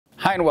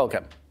Hi and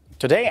welcome.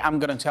 Today I'm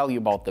going to tell you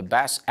about the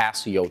best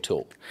SEO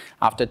tool.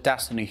 After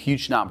testing a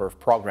huge number of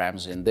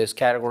programs in this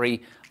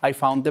category, I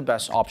found the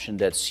best option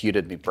that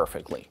suited me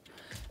perfectly.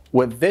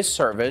 With this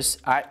service,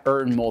 I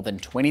earn more than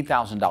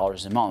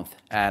 $20,000 a month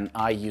and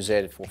I use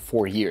it for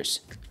 4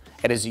 years.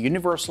 It is a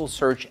universal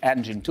search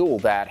engine tool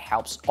that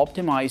helps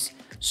optimize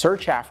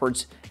search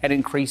efforts and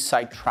increase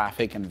site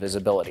traffic and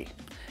visibility.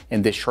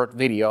 In this short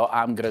video,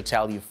 I'm going to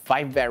tell you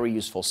 5 very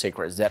useful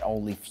secrets that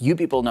only few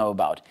people know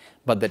about,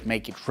 but that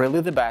make it really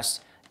the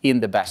best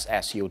in the best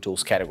SEO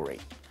tools category.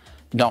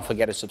 Don't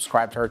forget to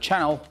subscribe to our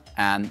channel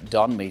and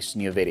don't miss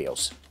new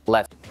videos.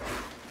 Let's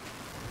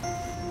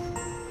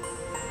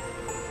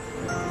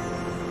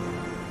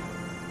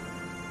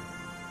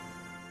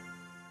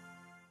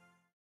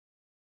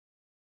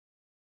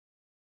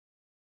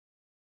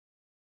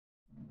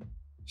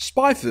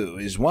SpyFu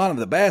is one of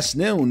the best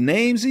known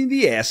names in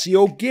the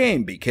SEO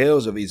game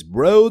because of its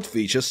broad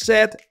feature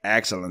set,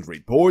 excellent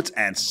reports,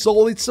 and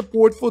solid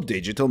support for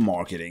digital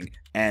marketing.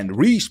 And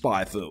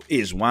reSpyFu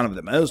is one of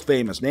the most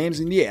famous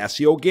names in the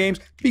SEO games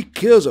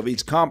because of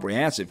its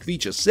comprehensive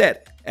feature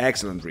set,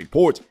 excellent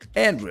reports,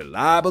 and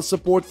reliable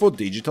support for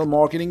digital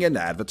marketing and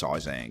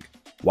advertising.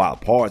 While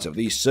parts of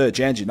this search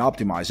engine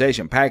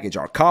optimization package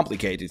are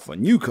complicated for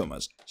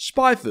newcomers,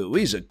 SpyFu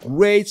is a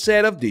great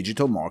set of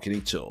digital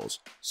marketing tools.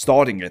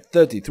 Starting at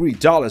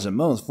 $33 a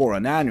month for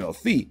an annual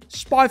fee,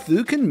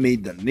 SpyFu can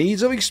meet the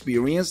needs of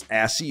experienced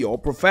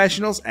SEO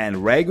professionals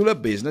and regular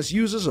business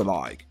users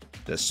alike.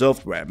 The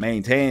software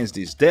maintains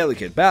this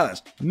delicate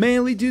balance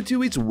mainly due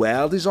to its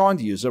well-designed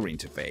user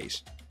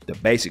interface. The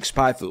basic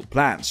SpyFu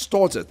plan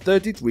starts at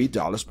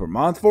 $33 per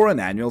month for an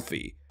annual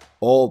fee.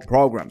 All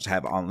programs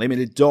have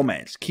unlimited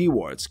domains,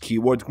 keywords,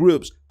 keyword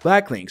groups,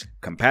 backlinks,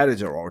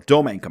 competitor or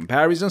domain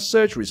comparison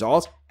search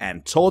results,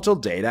 and total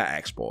data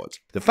exports.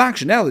 The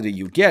functionality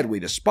you get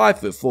with the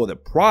SpyFu for the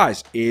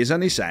price is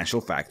an essential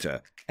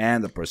factor,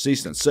 and the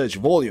persistent search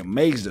volume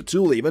makes the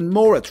tool even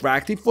more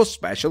attractive for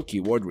special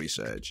keyword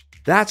research.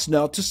 That's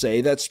not to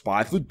say that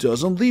SpyFu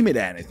doesn't limit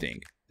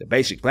anything. The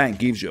basic plan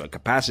gives you a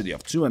capacity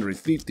of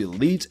 250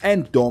 leads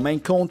and domain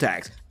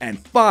contacts and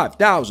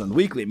 5,000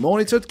 weekly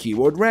monitored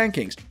keyword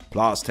rankings,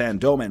 plus 10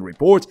 domain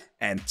reports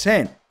and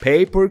 10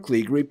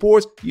 pay-per-click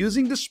reports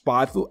using the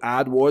SpyFu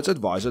AdWords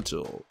Advisor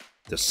tool.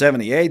 The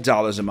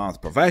 $78 a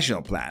month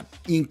professional plan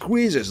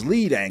increases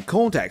lead and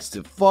contacts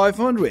to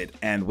 500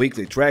 and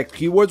weekly tracked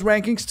keyword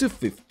rankings to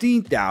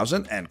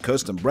 15,000 and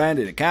custom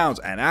branded accounts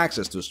and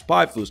access to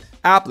SpyFu's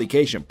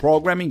application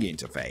programming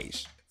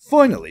interface.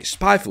 Finally,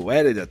 SpyFu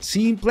added a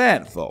team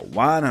plan for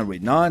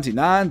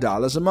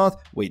 $199 a month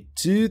with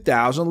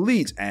 2,000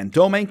 leads and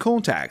domain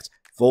contacts,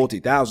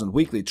 40,000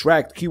 weekly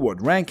tracked keyword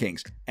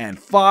rankings, and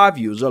 5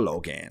 user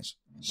logins.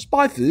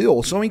 SpyFu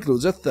also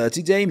includes a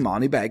 30-day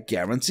money-back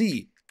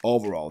guarantee.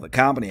 Overall, the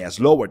company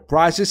has lowered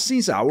prices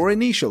since our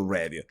initial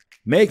review,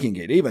 making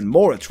it even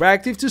more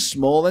attractive to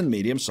small and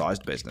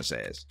medium-sized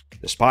businesses.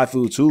 The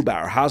SpyFu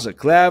toolbar has a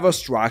clever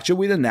structure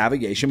with a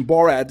navigation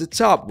bar at the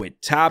top with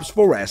tabs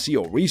for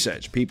SEO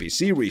research,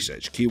 PPC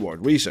research,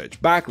 keyword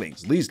research,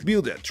 backlinks, list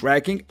builder,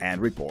 tracking,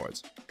 and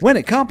reports. When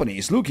a company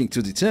is looking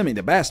to determine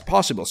the best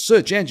possible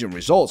search engine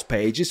results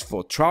pages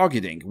for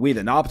targeting with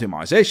an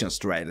optimization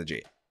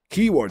strategy,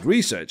 keyword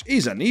research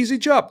is an easy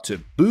job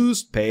to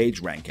boost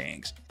page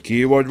rankings.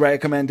 Keyword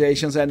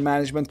recommendations and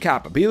management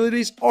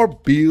capabilities are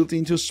built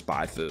into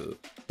SpyFu.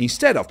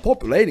 Instead of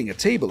populating a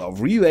table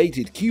of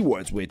related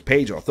keywords with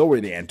page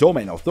authority and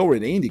domain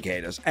authority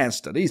indicators and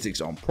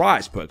statistics on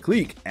price per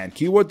click and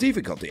keyword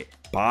difficulty,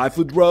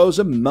 SpyFu draws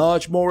a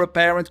much more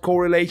apparent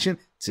correlation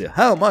to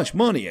how much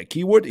money a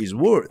keyword is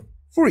worth.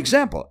 For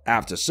example,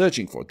 after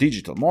searching for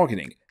digital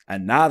marketing,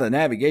 another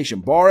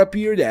navigation bar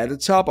appeared at the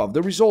top of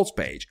the results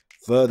page,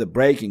 further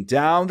breaking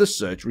down the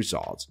search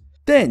results.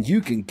 Then you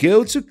can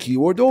go to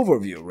keyword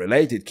overview,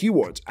 related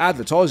keywords,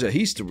 advertiser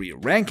history,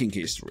 ranking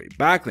history,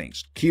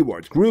 backlinks,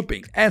 keyword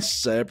grouping, and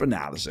SERP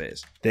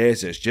analysis.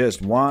 This is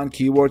just one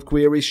keyword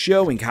query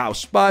showing how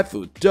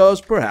SpyFu does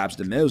perhaps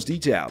the most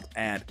detailed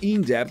and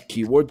in-depth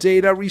keyword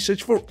data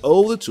research for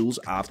all the tools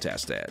I've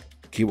tested.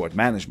 Keyword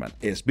management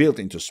is built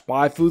into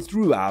SpyFu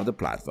throughout the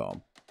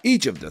platform.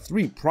 Each of the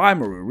 3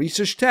 primary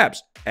research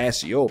tabs,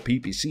 SEO,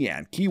 PPC,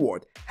 and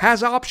keyword,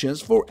 has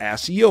options for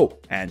SEO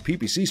and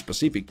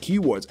PPC-specific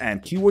keywords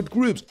and keyword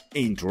groups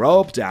in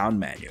drop-down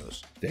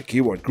menus. The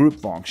keyword group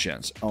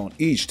functions on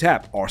each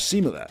tab are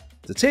similar.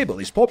 The table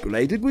is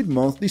populated with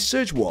monthly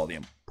search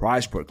volume,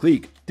 price per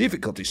click,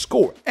 difficulty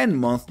score, and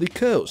monthly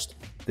cost.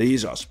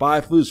 These are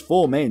SpyFu's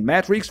 4 main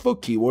metrics for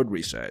keyword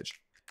research.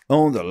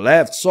 On the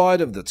left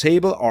side of the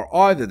table are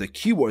either the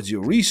keywords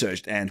you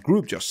researched and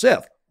grouped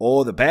yourself,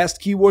 or the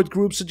best keyword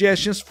group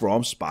suggestions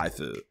from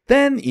SpyFu.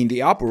 Then, in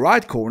the upper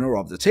right corner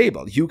of the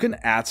table, you can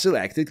add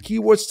selected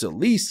keywords to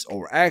lists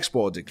or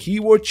export the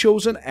keyword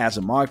chosen as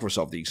a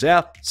Microsoft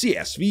Excel,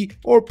 CSV,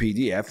 or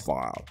PDF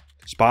file.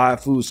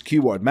 SpyFu's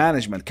keyword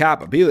management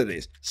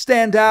capabilities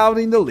stand out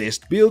in the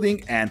list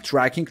building and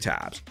tracking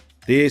tabs.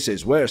 This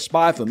is where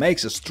SpyFu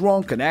makes a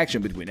strong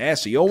connection between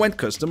SEO and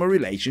customer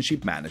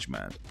relationship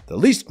management. The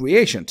List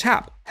Creation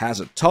tab has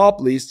a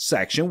top list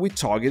section with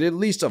targeted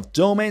lists of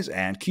domains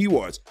and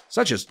keywords,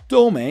 such as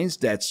domains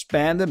that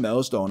spend the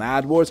most on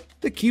AdWords,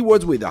 the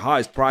keywords with the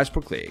highest price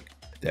per click.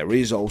 There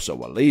is also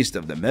a list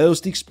of the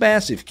most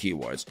expensive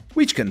keywords,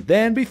 which can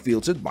then be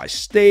filtered by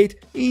state,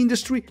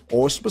 industry,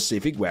 or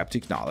specific web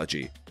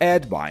technology.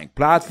 Ad buying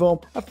platform,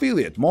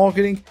 affiliate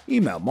marketing,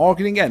 email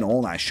marketing, and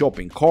online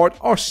shopping cart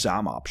are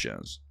some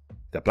options.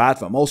 The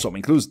platform also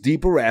includes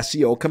deeper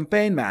SEO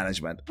campaign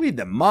management with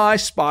the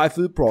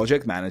SpyFu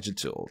Project Manager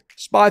tool.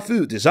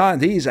 SpyFu designed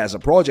this as a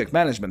project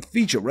management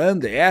feature on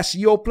the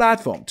SEO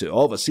platform to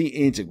oversee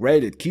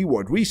integrated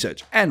keyword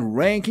research and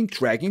ranking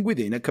tracking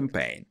within a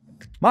campaign.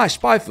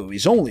 SpyFu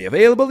is only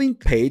available in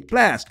paid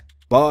plans,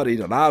 but it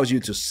allows you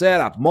to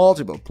set up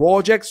multiple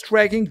projects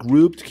tracking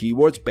grouped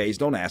keywords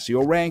based on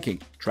SEO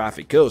ranking,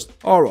 traffic cost,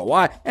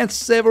 ROI, and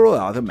several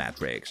other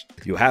metrics.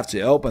 You have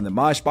to open the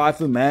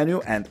SpyFu menu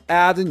and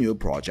add a new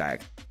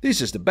project.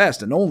 This is the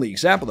best and only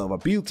example of a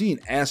built-in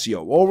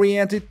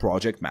SEO-oriented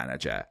project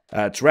manager.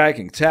 A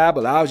tracking tab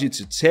allows you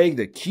to take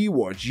the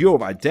keywords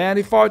you've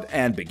identified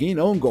and begin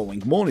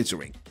ongoing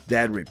monitoring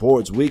that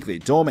reports weekly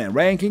domain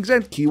rankings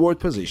and keyword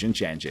position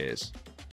changes.